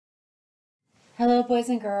Hello boys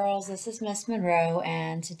and girls, this is Miss Monroe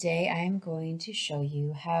and today I am going to show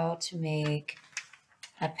you how to make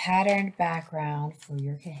a patterned background for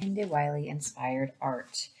your Kehinde Wiley Inspired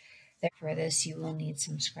art. For this you will need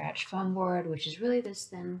some scratch foam board, which is really this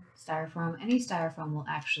thin styrofoam. Any styrofoam will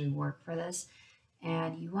actually work for this,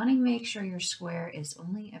 and you want to make sure your square is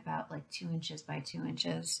only about like 2 inches by 2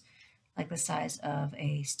 inches, like the size of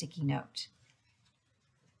a sticky note.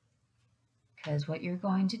 Because what you're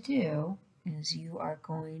going to do is you are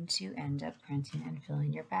going to end up printing and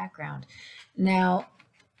filling your background. Now,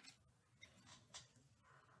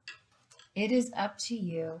 it is up to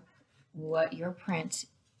you what your print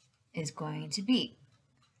is going to be.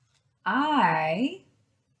 I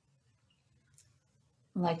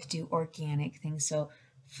like to do organic things, so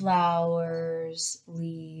flowers,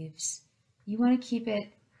 leaves. You want to keep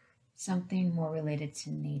it something more related to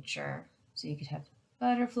nature. So you could have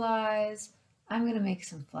butterflies. I'm going to make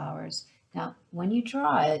some flowers. Now, when you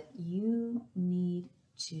draw it, you need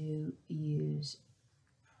to use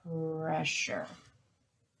pressure.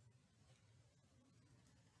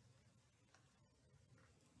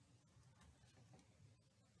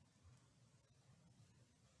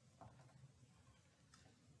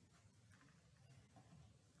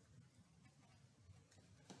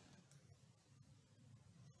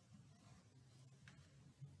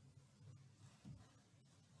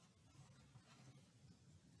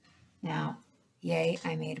 Now, yay,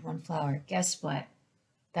 I made one flower. Guess what?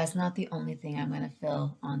 That's not the only thing I'm going to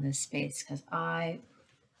fill on this space because I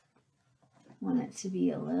want it to be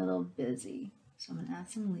a little busy. So I'm going to add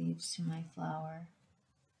some leaves to my flower.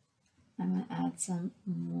 I'm going to add some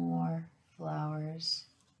more flowers.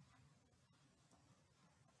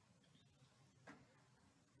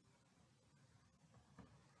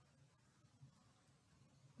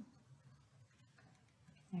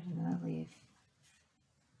 There's another leaf.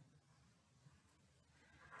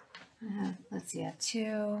 Let's see, I have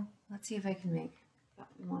two. Let's see if I can make about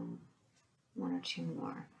one or two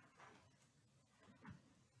more.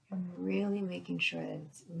 I'm really making sure that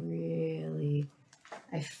it's really,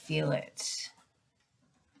 I feel it.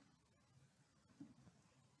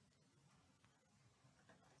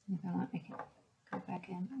 If I want, I can go back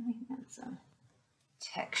in and add some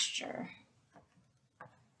texture.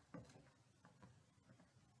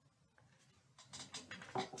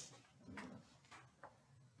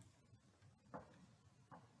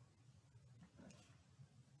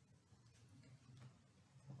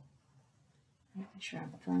 Making sure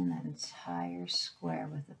I'm filling that entire square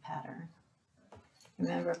with the pattern.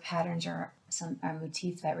 Remember, patterns are a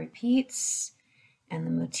motif that repeats, and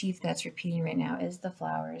the motif that's repeating right now is the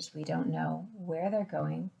flowers. We don't know where they're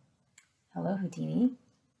going. Hello, Houdini.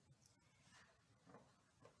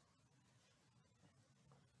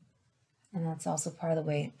 And that's also part of the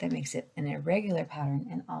way that makes it an irregular pattern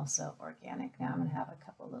and also organic. Now I'm going to have a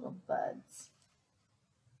couple little buds.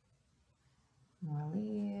 More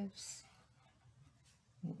leaves.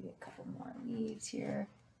 Maybe a couple more leaves here.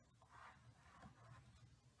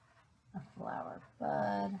 A flower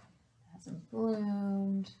bud hasn't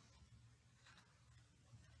bloomed.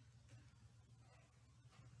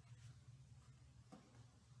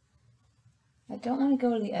 I don't want to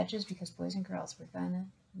go to the edges because boys and girls, we're gonna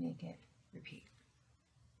make it repeat.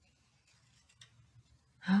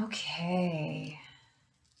 Okay,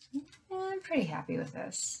 I'm pretty happy with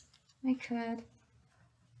this. I could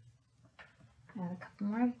add a couple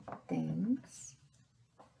more things.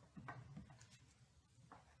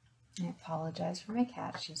 I apologize for my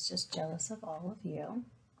cat. She's just jealous of all of you.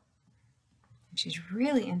 And she's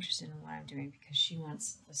really interested in what I'm doing because she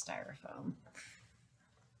wants the styrofoam.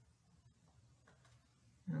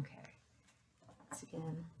 Okay, once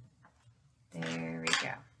again, there we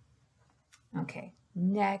go. Okay,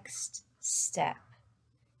 next step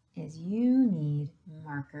is you need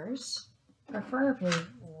markers, preferably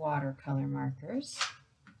watercolor markers,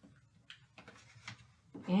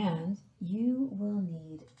 and you will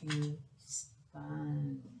need a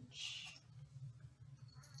sponge.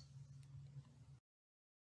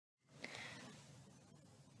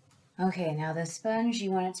 Okay, now the sponge,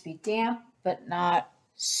 you want it to be damp but not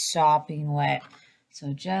sopping wet.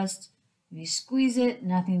 So just, if you squeeze it,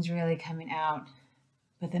 nothing's really coming out,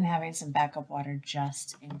 but then having some backup water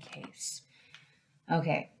just in case.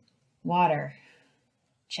 Okay, water,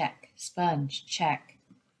 check. Sponge, check.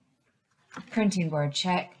 Printing board,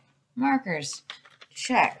 check. Markers,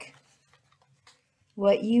 check.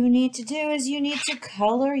 What you need to do is you need to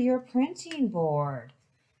color your printing board.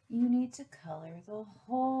 You need to color the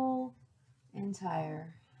whole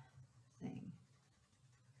entire thing.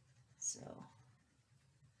 So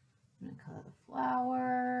I'm going to color the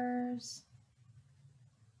flowers.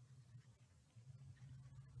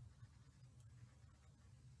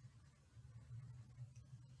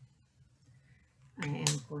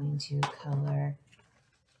 to color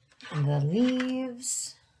the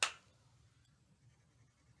leaves.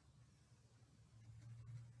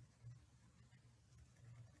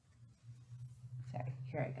 Sorry,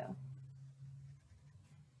 here I go.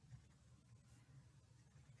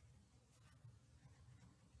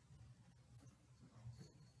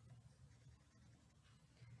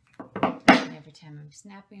 And every time I'm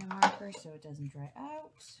snapping a marker so it doesn't dry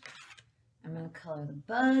out, I'm going to color the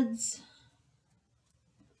buds.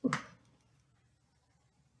 Ooh.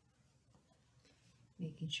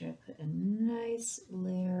 Making sure I put a nice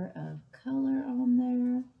layer of color on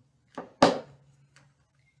there.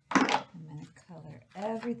 I'm going to color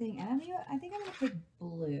everything. And I think I'm going to pick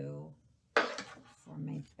blue for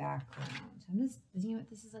my background. I'm just, you know what,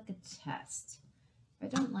 this is like a test.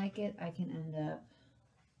 If I don't like it, I can end up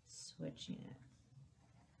switching it.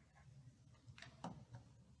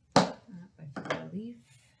 I forgot a leaf.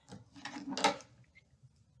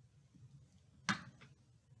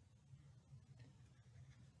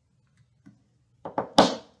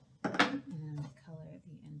 And color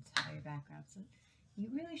the entire background. So you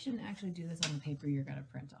really shouldn't actually do this on the paper you're going to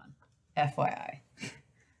print on. FYI.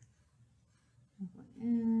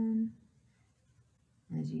 And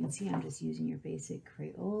as you can see, I'm just using your basic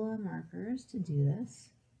Crayola markers to do this.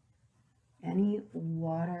 Any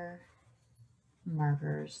water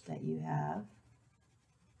markers that you have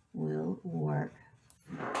will work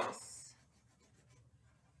for this.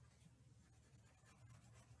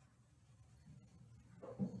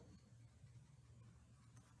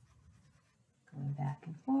 Going back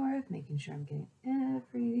and forth, making sure I'm getting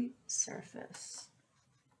every surface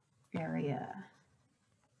area.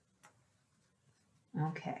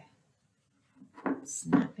 Okay.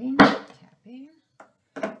 Snapping, tapping.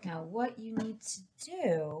 Now what you need to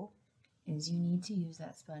do is you need to use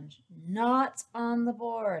that sponge not on the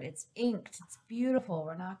board. It's inked. It's beautiful.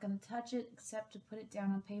 We're not going to touch it except to put it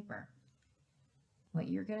down on paper. What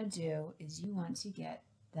you're going to do is you want to get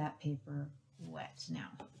that paper wet. Now,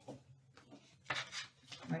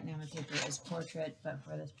 right now my paper is portrait, but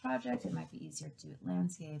for this project it might be easier to do it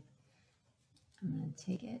landscape. I'm going to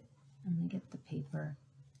take it. I'm going to get the paper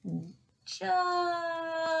just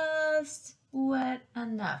wet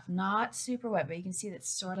enough. Not super wet, but you can see that's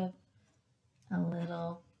sort of a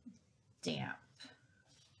little damp.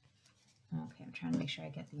 Okay, I'm trying to make sure I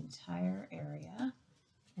get the entire area.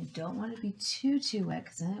 I don't want it to be too wet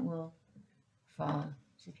because then it will fall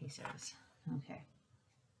to pieces. Okay,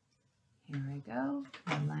 here I go.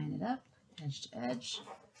 I line it up edge to edge,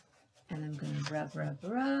 and I'm going to rub,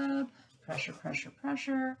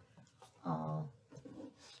 pressure all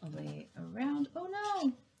the way around. Oh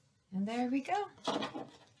no! And there we go.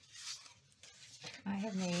 I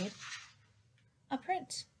have made a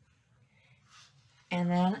print. And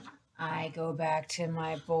then I go back to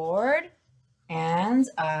my board and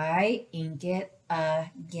I ink it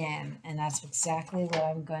again. And that's exactly what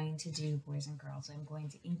I'm going to do, boys and girls. I'm going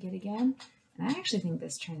to ink it again. And I actually think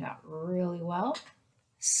this turned out really well.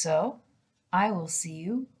 So I will see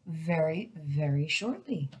you very, very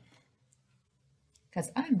shortly, because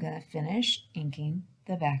I'm going to finish inking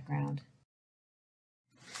the background.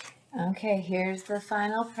 Okay, here's the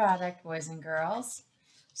final product, boys and girls.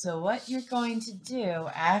 So what you're going to do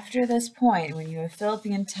after this point, when you have filled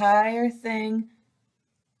the entire thing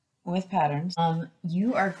with patterns,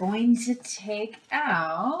 you are going to take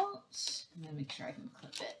out, I'm going to make sure I can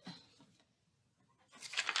clip it,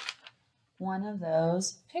 one of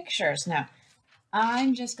those pictures. Now,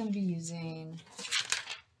 I'm just going to be using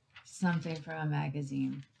something from a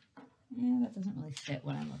magazine. Yeah, that doesn't really fit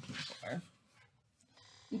what I'm looking for,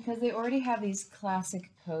 because they already have these classic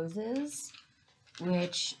poses,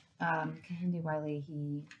 which Kehinde Wiley,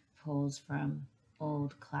 he pulls from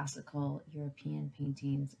old classical European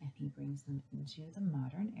paintings and he brings them into the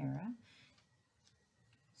modern era.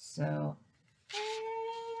 So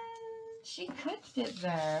she could fit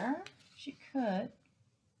there. She could.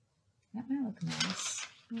 That might look nice.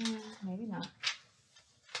 Maybe not.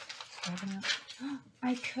 Maybe not.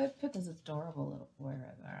 I could put this adorable little boy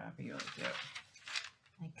right there. That'd be really cute.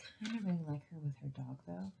 I kind of really like her with her dog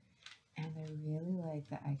though. And I really like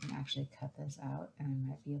that I can actually cut this out and I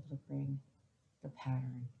might be able to bring the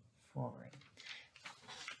pattern forward.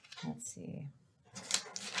 Let's see.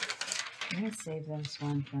 I'm going to save this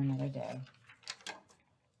one for another day.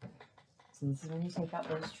 So this is when you take out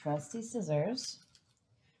those trusty scissors.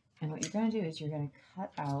 And what you're going to do is you're going to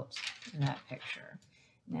cut out that picture.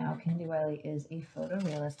 Now, Kehinde Wiley is a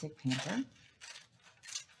photorealistic painter.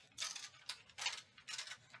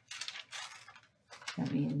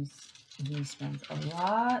 That means he spends a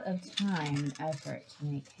lot of time and effort to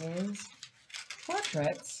make his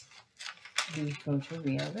portraits be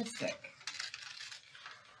photorealistic.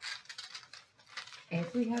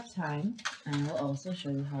 If we have time, I will also show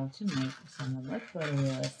you how to make some of look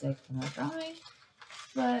photorealistic from our drawing,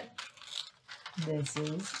 but this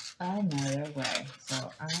is another way.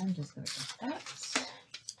 So I'm just going to get that.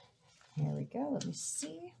 Here we go. Let me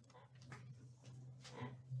see.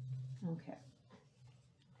 Okay.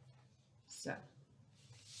 So,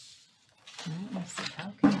 let's see.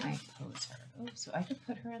 How can I pose her? Oh, so I could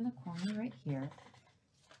put her in the corner right here.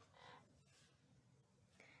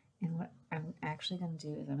 And what I'm actually going to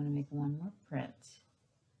do is I'm going to make one more print.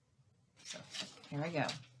 So here I go.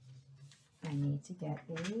 I need to get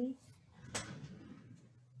a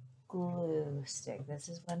glue stick. This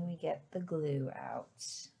is when we get the glue out,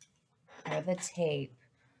 or the tape,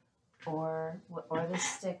 or the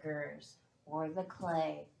stickers, or the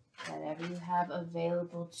clay, whatever you have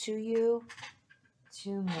available to you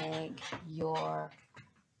to make your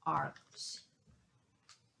art.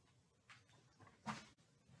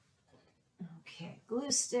 Okay, glue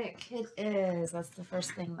stick it is. That's the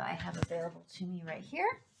first thing that I have available to me right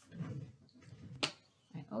here.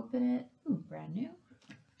 I open it. Ooh, brand new.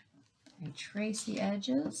 I trace the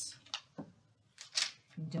edges.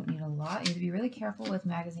 You don't need a lot. You have to be really careful with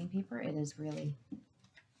magazine paper. It is really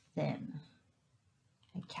thin.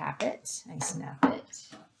 I cap it. I snap it.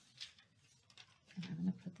 And I'm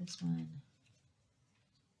going to put this one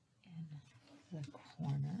in the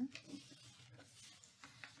corner.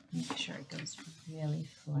 Make sure it goes really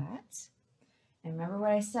flat. And remember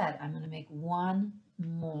what I said, I'm going to make one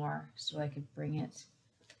more so I could bring it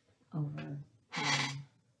over.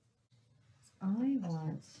 I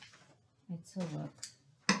want it to look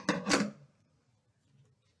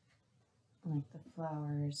like the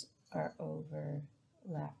flowers are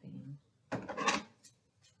overlapping.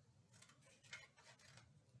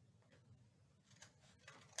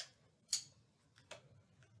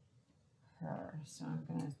 Her. So I'm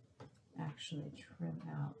going to actually trim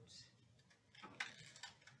out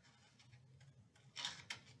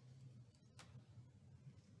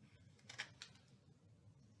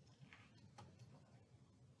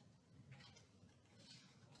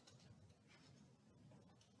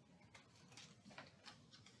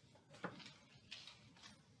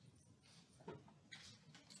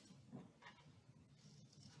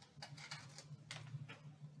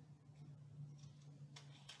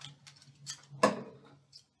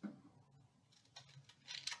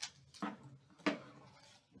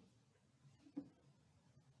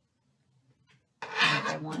if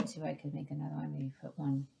I want to, I could make another one, maybe put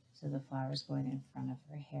one so the flower's going in front of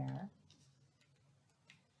her hair.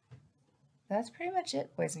 That's pretty much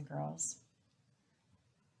it, boys and girls.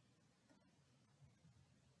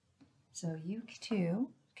 So you too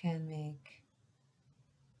can make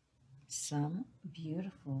some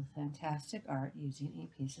beautiful, fantastic art using a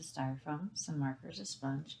piece of styrofoam, some markers, a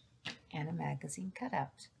sponge, and a magazine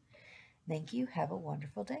cutout. Thank you. Have a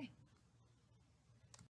wonderful day.